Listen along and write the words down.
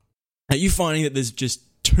Are you finding that there's just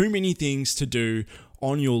too many things to do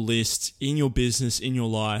on your list, in your business, in your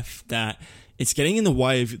life, that it's getting in the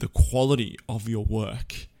way of the quality of your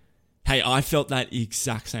work? Hey, I felt that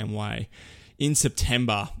exact same way in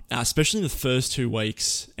September, especially in the first 2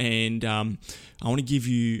 weeks. And I want to give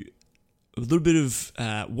you a little bit of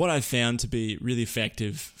what I found to be really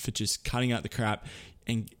effective for just cutting out the crap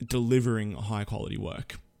and delivering high quality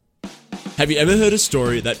work. Have you ever heard a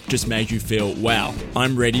story that just made you feel, wow,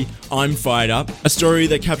 I'm ready, I'm fired up? A story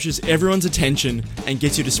that captures everyone's attention and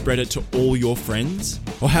gets you to spread it to all your friends?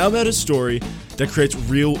 Or how about a story that creates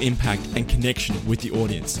real impact and connection with the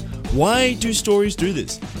audience? Why do stories do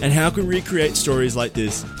this? And how can we create stories like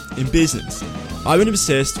this in business? I've been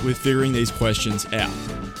obsessed with figuring these questions out.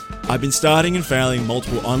 I've been starting and failing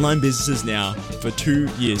multiple online businesses now for 2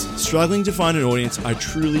 years, struggling to find an audience I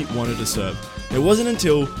truly wanted to serve. It wasn't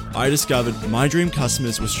until I discovered my dream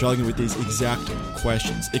customers were struggling with these exact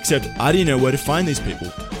questions, except I didn't know where to find these people.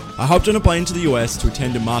 I hopped on a plane to the US to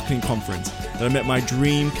attend a marketing conference that I met my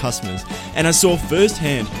dream customers, and I saw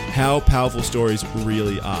firsthand how powerful stories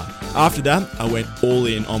really are. After that, I went all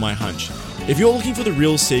in on my hunch. If you're looking for the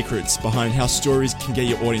real secrets behind how stories can get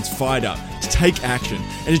your audience fired up to take action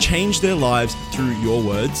and to change their lives through your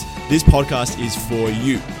words, this podcast is for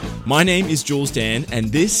you. My name is Jules Dan,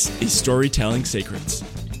 and this is Storytelling Secrets.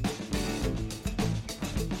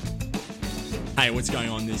 Hey, what's going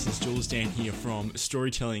on? This is Jules Dan here from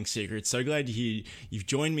Storytelling Secrets. So glad to hear you've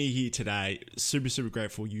joined me here today. Super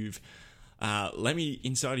grateful you've let me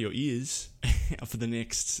inside your ears for the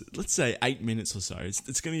next, let's say, 8 minutes or so.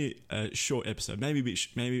 It's going to be a short episode, maybe a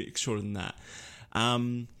bit shorter than that.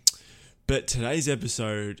 But today's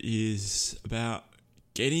episode is about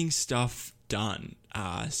getting stuff done,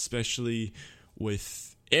 especially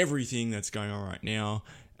with everything that's going on right now.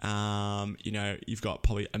 You've got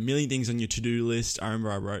probably a million things on your to-do list. I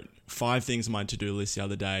remember I wrote 5 things on my to-do list the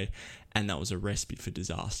other day, and that was a recipe for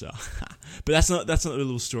disaster. But that's not the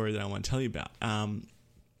little story that I want to tell you about.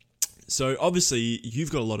 So obviously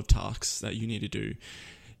you've got a lot of tasks that you need to do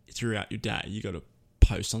throughout your day. You got to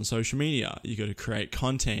post on social media. You got to create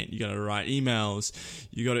content. You got to write emails.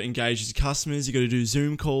 You got to engage with your customers. You got to do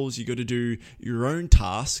Zoom calls. You got to do your own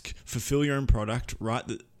task, fulfill your own product,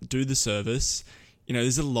 do the service.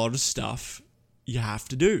 There's a lot of stuff you have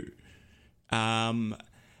to do. And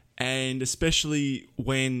especially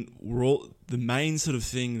when the main sort of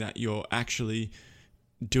thing that you're actually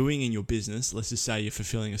doing in your business, let's just say you're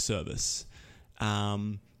fulfilling a service,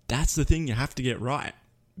 that's the thing you have to get right.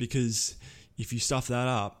 Because if you stuff that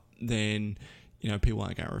up, then people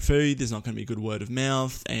aren't going to refer you. There's not going to be good word of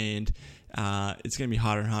mouth, and it's going to be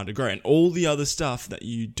harder and harder to grow. And all the other stuff that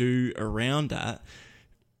you do around that,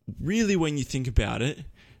 really, when you think about it,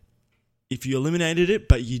 if you eliminated it,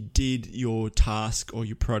 but you did your task or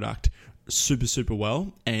your product super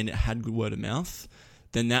well and it had good word of mouth,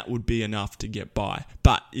 then that would be enough to get by.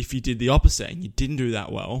 But if you did the opposite and you didn't do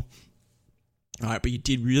that well, all right, but you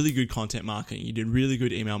did really good content marketing, you did really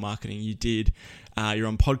good email marketing, you're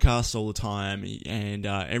on podcasts all the time and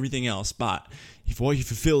everything else, but if what you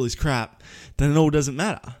fulfill is crap, then it all doesn't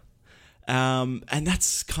matter. And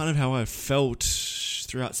that's kind of how I felt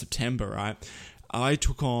throughout September, right? I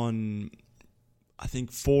took on, I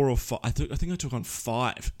think 4 or 5. I think I took on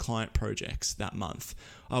 5 client projects that month.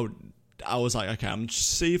 I was like, okay, I'm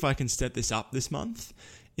just see if I can step this up this month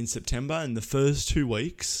in September. And the first 2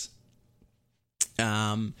 weeks,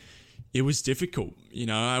 it was difficult.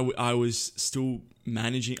 I was still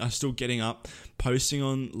managing. I was still getting up, posting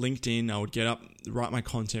on LinkedIn. I would get up, write my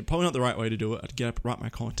content. Probably not the right way to do it. I'd get up, write my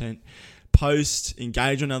content, post,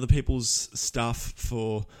 engage on other people's stuff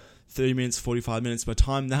for 30 minutes, 45 minutes. By the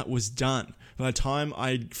time that was done, by the time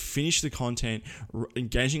I finished the content,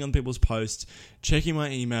 engaging on people's posts, checking my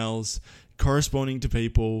emails, corresponding to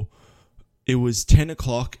people, it was 10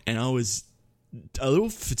 o'clock and I was a little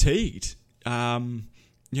fatigued,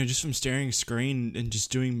 just from staring at a screen and just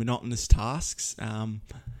doing monotonous tasks. And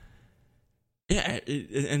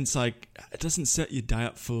it's like, it doesn't set your day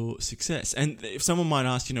up for success. And if someone might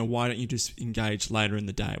ask, why don't you just engage later in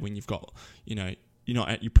the day when you've got, you're not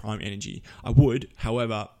at your prime energy? I would.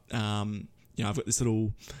 However, I've got this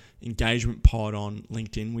little engagement pod on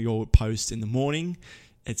LinkedIn. We all post in the morning.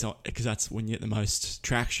 It's because that's when you get the most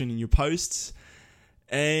traction in your posts.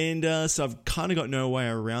 And so I've kind of got no way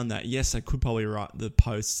around that. Yes, I could probably write the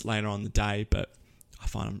posts later on in the day, but I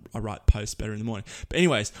find I write posts better in the morning. But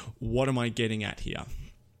anyways, what am I getting at here?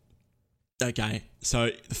 Okay,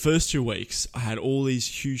 so the first 2 weeks, I had all these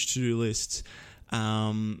huge to-do lists,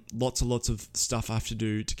 lots of stuff I have to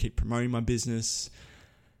do to keep promoting my business.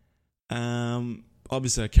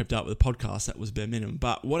 obviously I kept up with the podcast, that was bare minimum.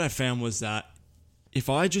 But what I found was that if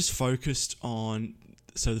I just focused on,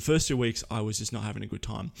 so the first 2 weeks I was just not having a good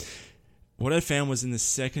time. What I found was in the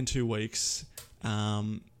second 2 weeks,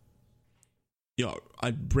 I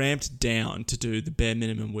ramped down to do the bare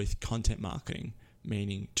minimum with content marketing,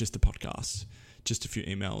 meaning just the podcast, just a few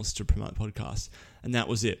emails to promote the podcast. And that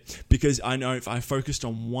was it. Because I know if I focused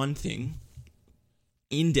on one thing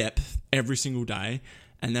in depth every single day,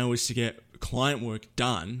 and that was to get client work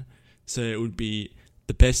done, so it would be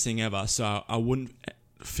the best thing ever. So I wouldn't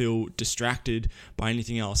feel distracted by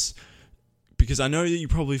anything else. Because I know that you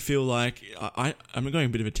probably feel like, I'm going a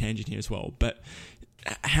bit of a tangent here as well, but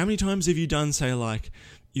how many times have you done, say, like,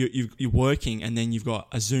 you're working and then you've got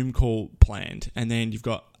a Zoom call planned, and then you've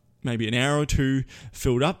got maybe an hour or two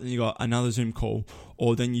filled up, and you got another Zoom call,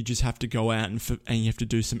 or then you just have to go out and you have to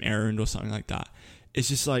do some errand or something like that. It's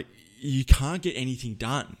just like, you can't get anything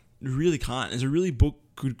done. You really can't. There's a really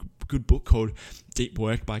good book called Deep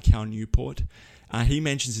Work by Cal Newport. He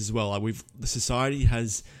mentions as well, like, the society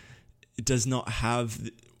does not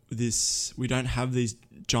have this, we don't have these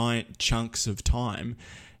giant chunks of time,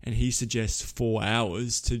 and he suggests 4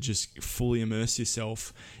 hours to just fully immerse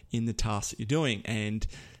yourself in the task that you're doing. And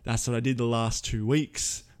that's what I did the last 2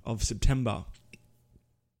 weeks of September,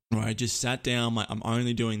 where I just sat down, I'm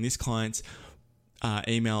only doing this client's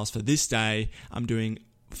emails for this day. I'm doing,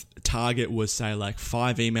 target was, say, like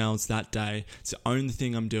 5 emails that day. It's the only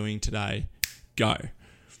thing I'm doing today. Go.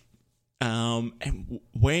 And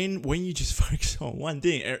when you just focus on one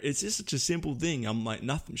thing, it's just such a simple thing. I'm like,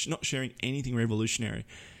 nothing, not sharing anything revolutionary.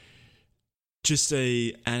 Just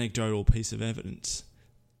a anecdotal piece of evidence.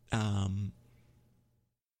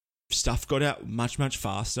 Stuff got out much, much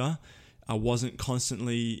faster. I wasn't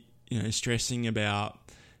constantly, stressing about,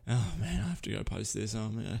 oh man, I have to go post this.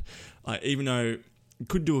 Even though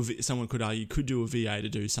someone could argue, could do a VA to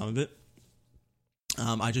do some of it.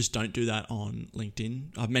 I just don't do that on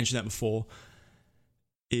LinkedIn. I've mentioned that before.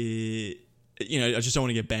 I just don't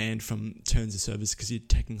want to get banned from terms of service because you're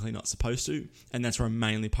technically not supposed to, and that's where I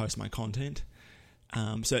mainly post my content.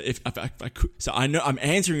 So if I could, so I know I'm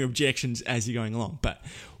answering objections as you're going along, but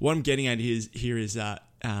what I'm getting at here is that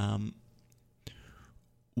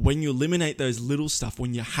when you eliminate those little stuff,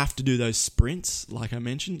 when you have to do those sprints, like I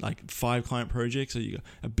mentioned, like 5 client projects, or you got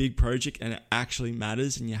a big project and it actually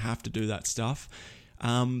matters and you have to do that stuff,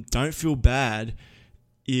 don't feel bad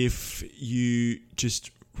if you just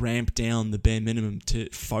ramp down the bare minimum to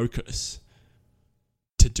focus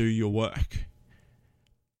to do your work.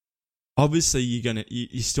 Obviously,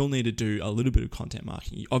 you still need to do a little bit of content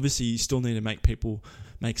marketing. Obviously, you still need to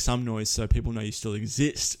make some noise so people know you still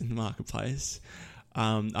exist in the marketplace.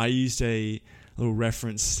 I used a little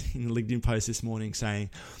reference in the LinkedIn post this morning saying,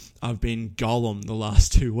 I've been Gollum the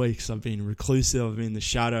last 2 weeks. I've been reclusive, I've been in the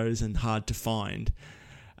shadows and hard to find.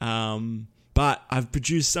 But I've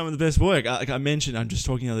produced some of the best work. Like I mentioned, I'm just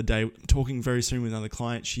talking the other day, talking very soon with another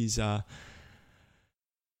client. She sold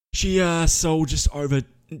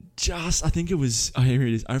I think it was, here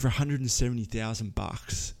it is, over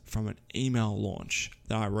 $170,000 from an email launch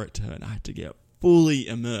that I wrote to her, and I had to get fully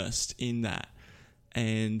immersed in that.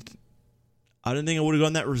 And I don't think I would have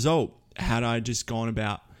gotten that result had I just gone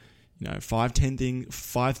about, 5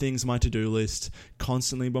 things on my to-do list,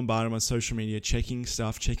 constantly bombarded my social media, checking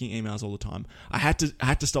emails all the time. I had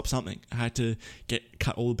to stop something. I had to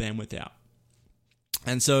cut all the bandwidth out.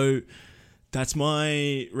 And so that's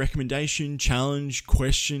my recommendation, challenge,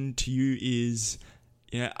 question to you is,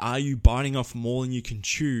 are you biting off more than you can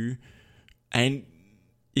chew? And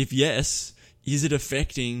if yes, is it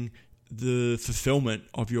affecting the fulfillment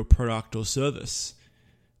of your product or service?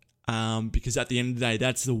 Because at the end of the day,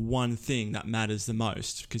 that's the one thing that matters the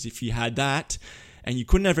most. Because if you had that and you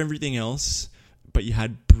couldn't have everything else, but you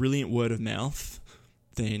had brilliant word of mouth,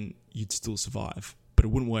 then you'd still survive. But it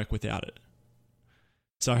wouldn't work without it.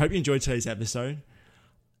 So I hope you enjoyed today's episode.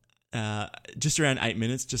 Just around 8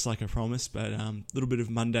 minutes, just like I promised, but a little bit of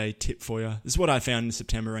Monday tip for you. This is what I found in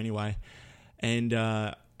September anyway. And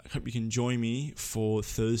I hope you can join me for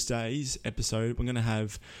Thursday's episode. I'm going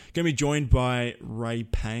to be joined by Ray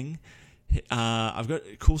Pang. I've got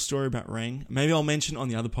a cool story about Rang. Maybe I'll mention on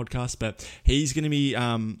the other podcast, but he's going to be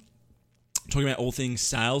talking about all things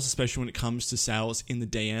sales, especially when it comes to sales in the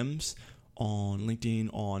DMs on LinkedIn,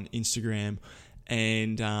 on Instagram,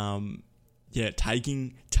 and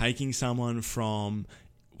taking someone from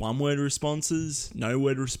one-word responses,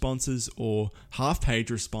 no-word responses, or half-page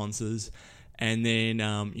responses, and then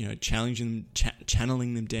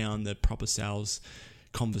channeling them down the proper sales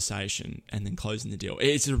conversation, and then closing the deal.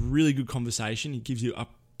 It's a really good conversation. It gives you a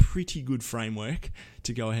pretty good framework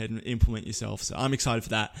to go ahead and implement yourself. So I'm excited for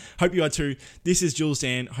that. Hope you are too. This is Jules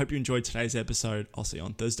Dan. Hope you enjoyed today's episode. I'll see you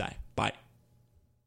on Thursday. Bye.